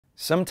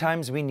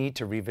Sometimes we need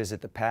to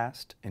revisit the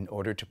past in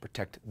order to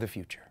protect the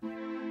future.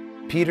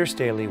 Peter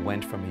Staley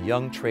went from a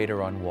young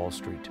trader on Wall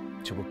Street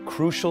to a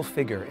crucial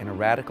figure in a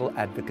radical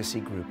advocacy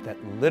group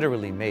that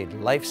literally made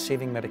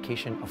life-saving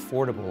medication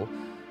affordable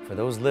for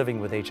those living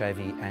with HIV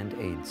and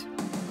AIDS.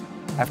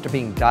 After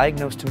being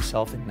diagnosed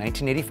himself in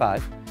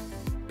 1985,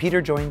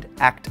 Peter joined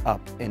ACT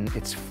UP in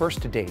its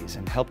first days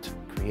and helped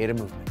create a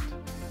movement.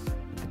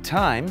 At the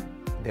time,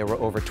 there were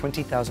over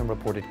 20,000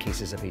 reported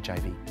cases of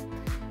HIV.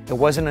 It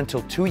wasn't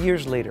until 2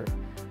 years later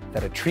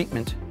that a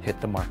treatment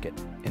hit the market.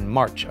 In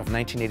March of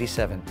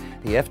 1987,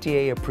 the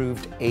FDA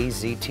approved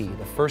AZT,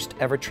 the first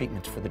ever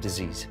treatment for the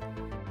disease.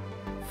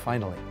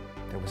 Finally,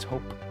 there was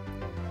hope.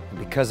 And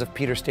because of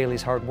Peter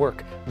Staley's hard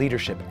work,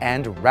 leadership,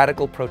 and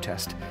radical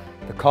protest,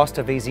 the cost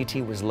of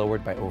AZT was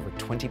lowered by over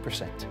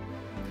 20%.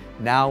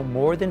 Now,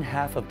 more than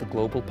half of the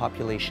global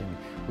population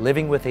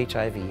living with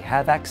HIV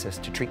have access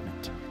to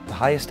treatment, the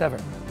highest ever.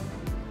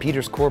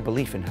 Peter's core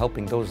belief in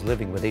helping those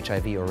living with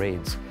HIV or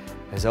AIDS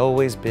has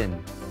always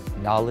been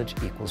knowledge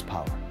equals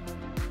power.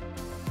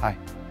 Hi,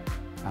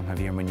 I'm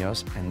Javier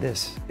Muñoz, and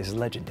this is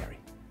Legendary.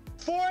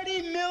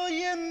 40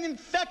 million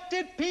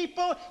infected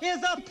people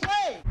is a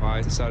plague!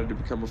 I decided to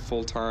become a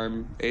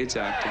full-time AIDS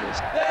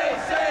activist. They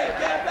say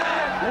get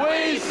back!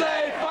 We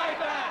say fight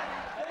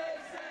back!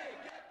 They say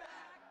get back!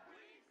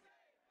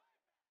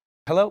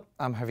 Hello,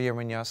 I'm Javier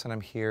Muñoz, and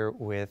I'm here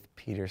with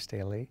Peter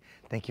Staley.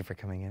 Thank you for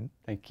coming in.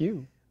 Thank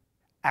you.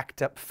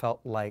 ACT UP felt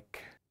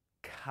like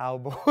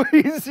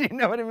cowboys, you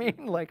know what I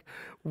mean? Like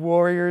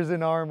warriors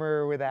in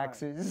armor with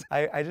axes.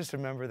 I just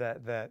remember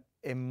that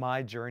in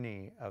my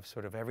journey of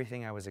sort of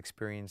everything I was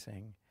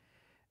experiencing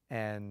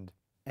and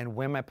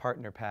when my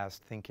partner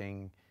passed,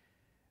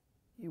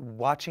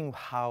 watching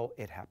how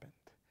it happened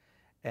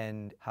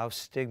and how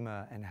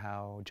stigma and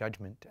how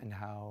judgment and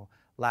how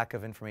lack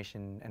of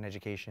information and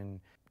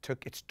education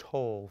took its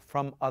toll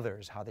from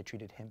others, how they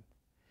treated him.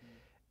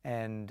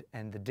 And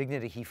the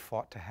dignity he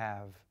fought to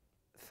have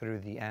through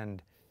the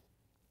end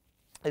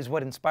is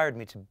what inspired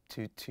me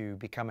to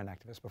become an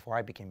activist before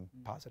I became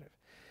positive.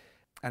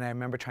 And I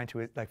remember trying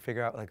to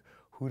figure out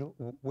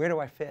where do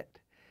I fit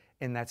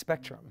in that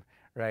spectrum,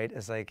 right?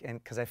 It's like,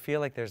 and because I feel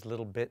like there's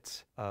little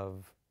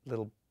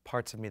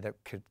parts of me that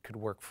could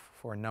work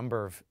for a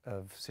number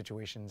of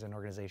situations and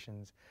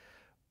organizations,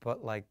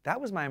 but like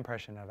that was my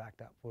impression of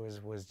ACT UP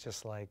was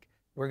just like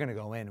we're gonna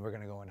go in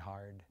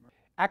hard.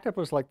 ACT UP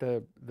was like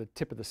the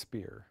tip of the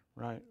spear,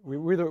 right? We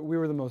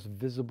were the most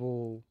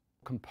visible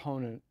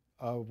component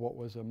of what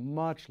was a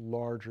much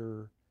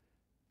larger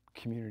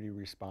community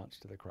response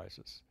to the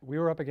crisis. We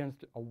were up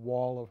against a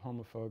wall of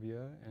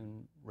homophobia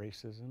and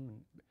racism. And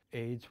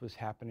AIDS was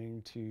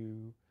happening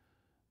to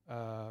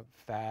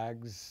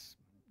fags,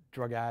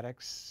 drug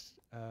addicts,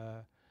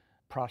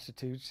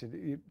 prostitutes,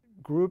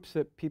 groups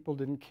that people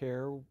didn't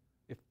care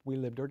if we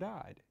lived or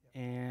died.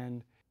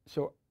 And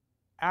so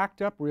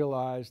ACT UP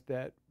realized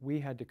that we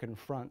had to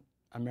confront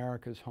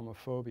America's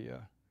homophobia.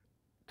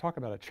 Talk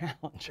about a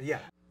challenge. Yeah.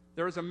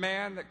 There is a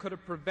man that could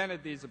have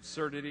prevented these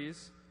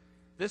absurdities.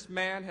 This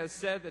man has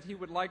said that he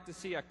would like to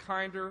see a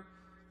kinder,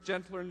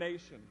 gentler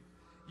nation.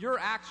 Your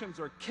actions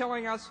are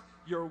killing us.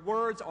 Your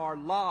words are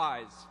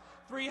lies.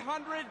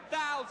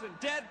 300,000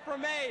 dead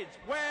from AIDS.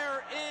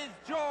 Where is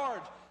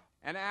George?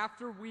 And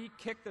after we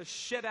kick the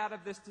shit out of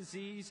this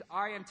disease,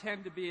 I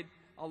intend to be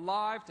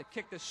alive to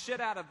kick the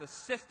shit out of the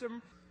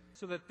system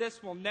so that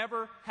this will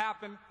never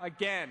happen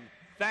again.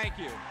 Thank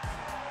you.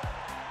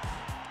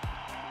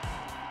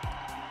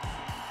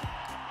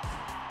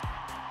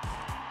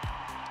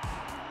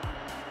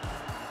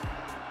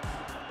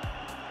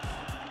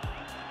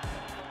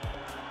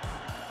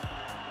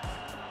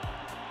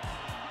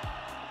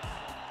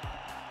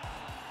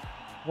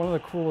 One of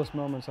the coolest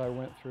moments I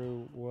went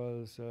through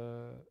was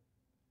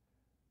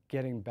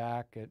getting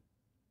back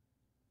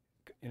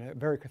in a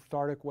very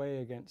cathartic way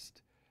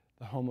against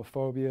the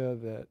homophobia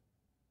that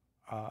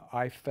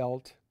I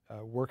felt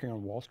working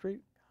on Wall Street.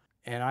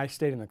 And I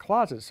stayed in the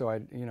closet, so I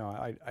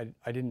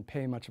didn't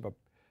pay much of a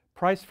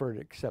price for it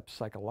except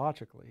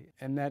psychologically.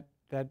 And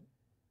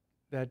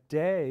that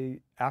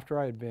day, after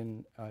I had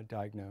been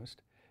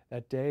diagnosed,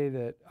 that day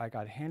that I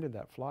got handed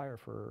that flyer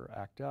for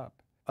ACT UP,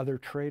 other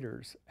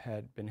traders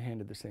had been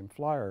handed the same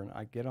flyer, and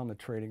I get on the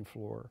trading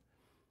floor,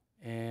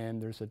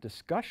 and there's a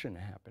discussion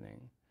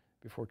happening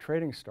before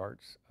trading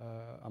starts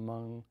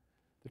among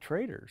the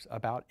traders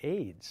about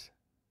AIDS.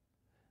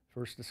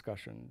 First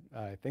discussion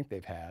I think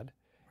they've had.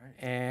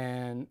 Right.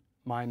 And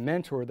my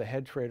mentor, the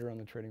head trader on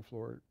the trading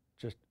floor,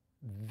 just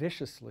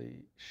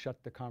viciously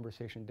shut the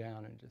conversation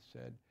down and just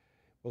said,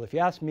 well, if you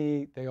ask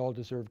me, they all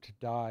deserve to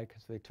die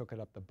because they took it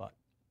up the butt.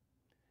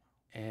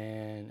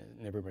 And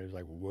everybody was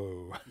like,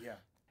 whoa. Yeah.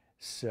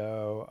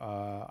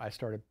 So I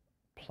started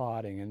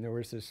plotting, and there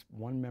was this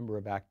one member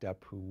of ACT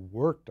UP who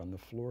worked on the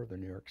floor of the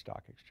New York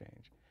Stock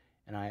Exchange.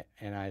 And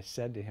I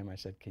said to him, I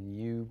said, can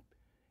you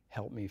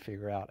help me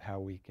figure out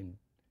how we can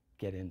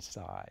get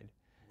inside?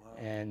 Wow.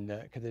 And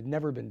because it had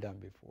never been done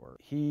before.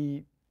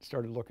 He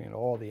started looking at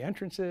all the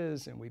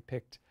entrances, and we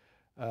picked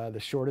the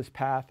shortest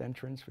path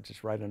entrance, which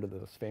is right under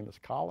those famous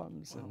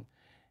columns. Wow.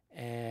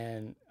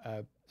 And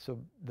so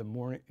the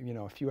morning, you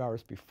know, a few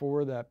hours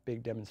before that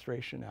big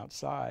demonstration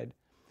outside,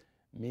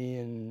 me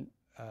and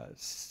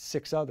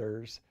 6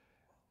 others,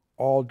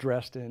 all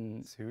dressed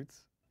in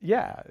Suits?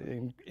 Yeah,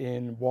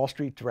 in Wall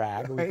Street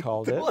drag, we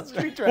called it. Wall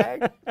Street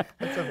drag?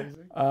 That's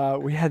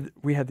amazing.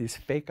 We had these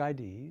fake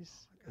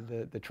IDs,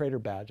 the trader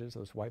badges,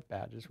 those white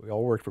badges. We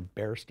all worked for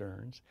Bear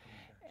Stearns.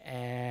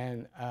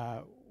 And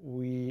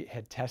we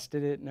had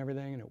tested it and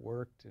everything, and it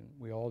worked. And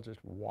we all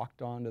just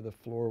walked onto the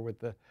floor with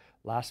the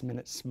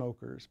last-minute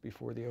smokers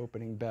before the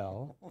opening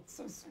bell. Oh, it's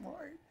so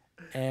smart.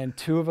 And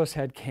 2 of us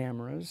had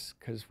cameras,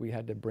 because we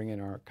had to bring in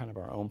our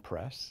own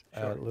press,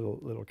 Sure.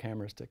 little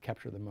cameras to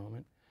capture the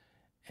moment.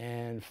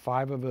 And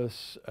 5 of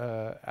us,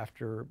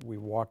 after we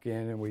walk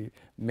in and we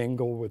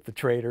mingle with the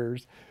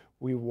traders,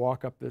 we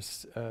walk up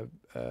this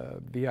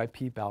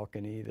VIP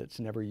balcony that's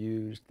never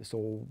used, this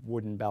old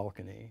wooden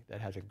balcony that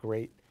has a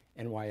great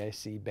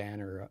NYIC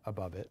banner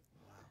above it.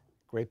 Wow.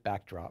 Great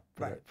backdrop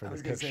for the picture. I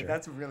was going to say,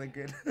 that's really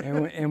good.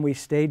 and we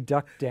stayed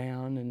ducked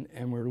down,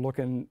 and we're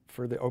looking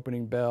for the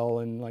opening bell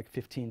in like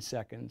 15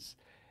 seconds.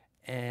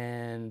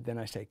 And then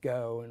I say,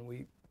 go, and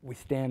we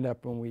stand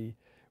up and we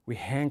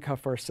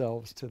handcuff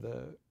ourselves to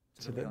the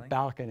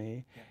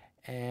balcony. Yeah.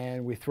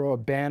 And we throw a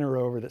banner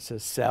over that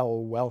says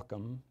 "Sell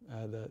Welcome,"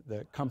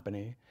 the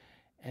company,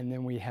 and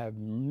then we have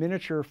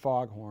miniature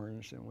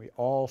foghorns, and we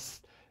all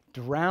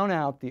drown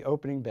out the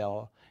opening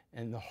bell,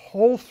 and the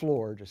whole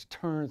floor just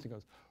turns and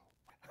goes,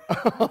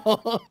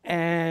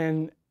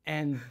 and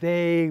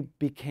they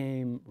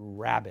became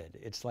rabid.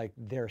 It's like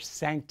their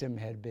sanctum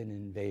had been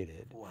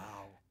invaded.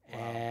 Wow.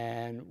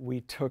 And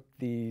we took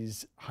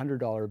these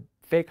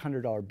fake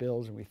 $100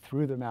 bills and we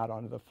threw them out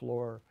onto the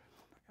floor.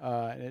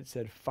 And it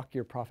said, "Fuck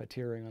your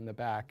profiteering" on the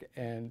back.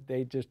 And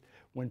they just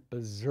went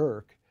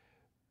berserk.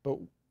 But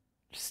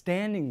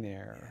standing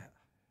there, yeah.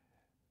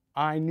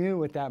 I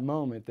knew at that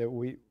moment that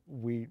we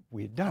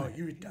had done it.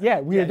 You had done yeah,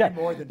 it. we had done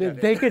more than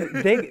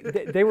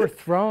it. They were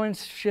throwing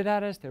shit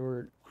at us. They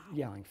were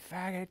yelling,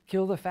 "Faggot,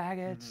 kill the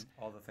faggots."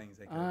 Mm-hmm. All the things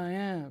they could.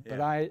 Yeah. But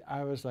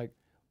I was like,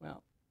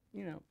 well,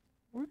 you know,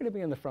 we're going to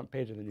be on the front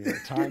page of the New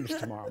York Times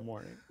tomorrow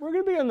morning. We're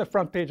going to be on the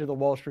front page of the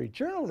Wall Street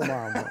Journal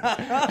tomorrow morning.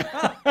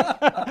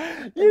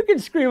 You can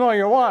scream all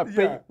you want,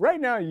 but right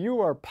now you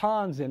are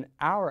pawns in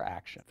our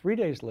action. 3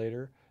 days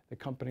later, the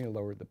company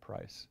lowered the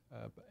price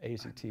of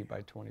AZT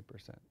by 20%.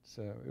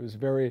 So it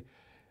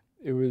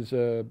was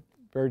a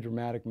very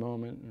dramatic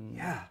moment. And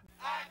yeah.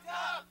 Act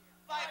up!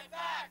 Fight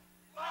back!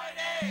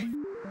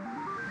 Fighting!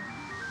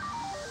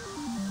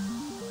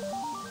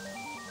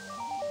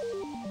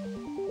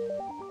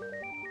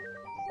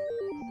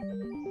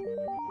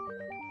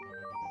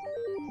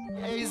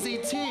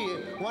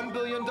 AZT, $1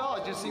 billion.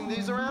 You've seen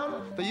these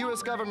around? The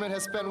U.S. government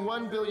has spent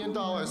 $1 billion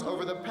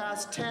over the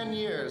past 10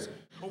 years.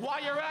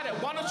 While you're at it,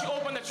 why don't you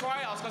open the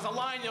trials? Because the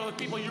line of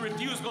people you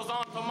refuse goes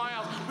on for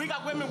miles. We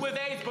got women with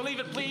AIDS, believe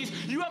it please.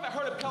 You haven't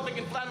heard of pelvic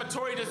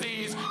inflammatory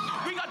disease.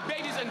 We got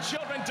babies and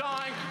children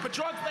dying. For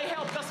drugs, they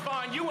help us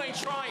fine. You ain't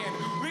trying.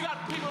 We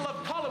got people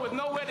of color with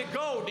nowhere to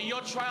go. Do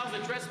your trials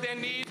address their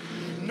needs?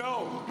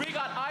 No. We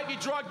got IV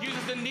drug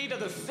users in need of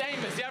the same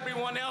as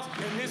everyone else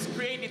in this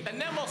creating.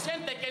 Tenemos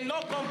gente que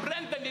no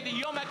comprende el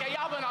idioma que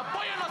hablan.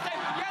 Apóyanos,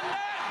 entienden.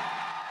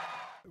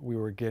 We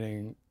were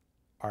getting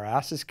our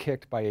asses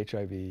kicked by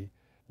HIV.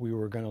 We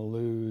were going to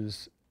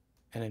lose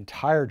an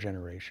entire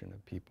generation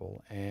of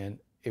people, and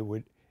it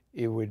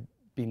would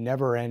be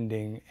never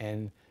ending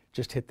and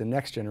just hit the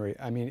next generation.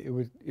 I mean,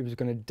 it was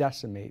going to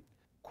decimate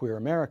queer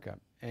America,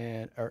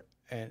 and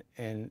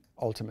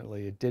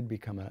ultimately it did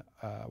become a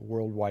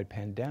worldwide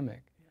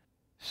pandemic.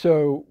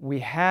 So we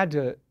had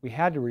to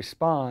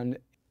respond,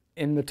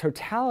 and the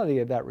totality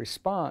of that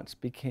response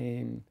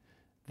became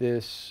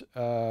this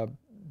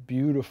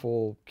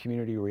beautiful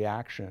community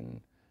reaction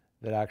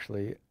that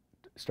actually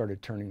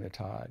started turning the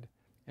tide.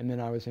 And then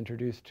I was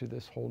introduced to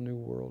this whole new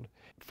world.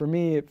 For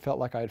me, it felt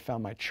like I had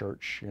found my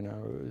church, you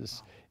know.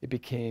 It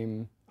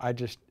became,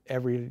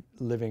 every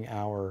living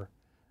hour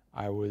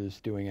I was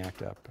doing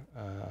ACT UP.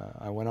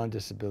 I went on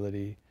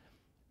disability.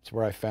 It's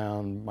where I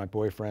found my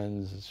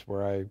boyfriends. It's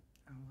where I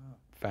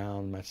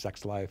found my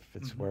sex life.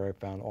 It's where I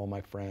found all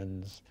my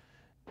friends.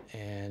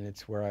 And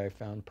it's where I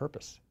found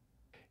purpose.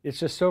 It's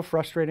just so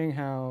frustrating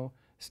how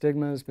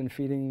stigma has been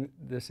feeding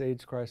this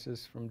AIDS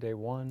crisis from day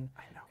one.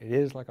 I know. It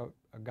is like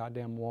a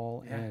goddamn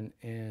wall, yeah.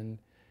 and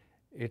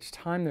it's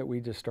time that we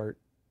just start,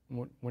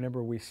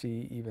 whenever we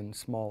see even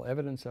small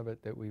evidence of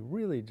it, that we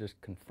really just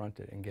confront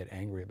it and get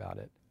angry about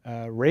it.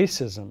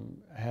 Racism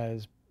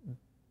has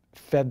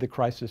fed the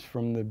crisis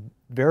from the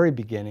very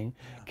beginning,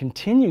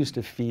 continues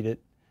to feed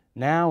it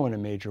now in a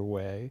major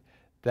way,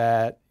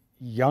 that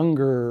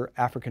younger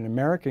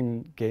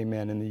African-American gay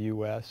men in the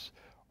U.S.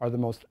 are the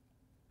most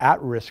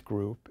at-risk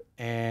group,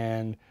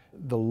 and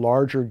the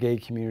larger gay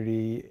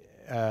community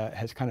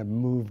has kind of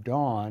moved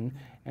on.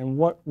 And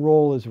what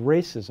role is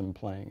racism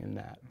playing in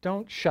that?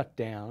 Don't shut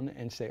down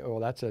and say, oh,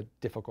 that's a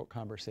difficult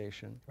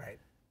conversation. Right.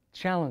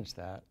 Challenge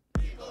that.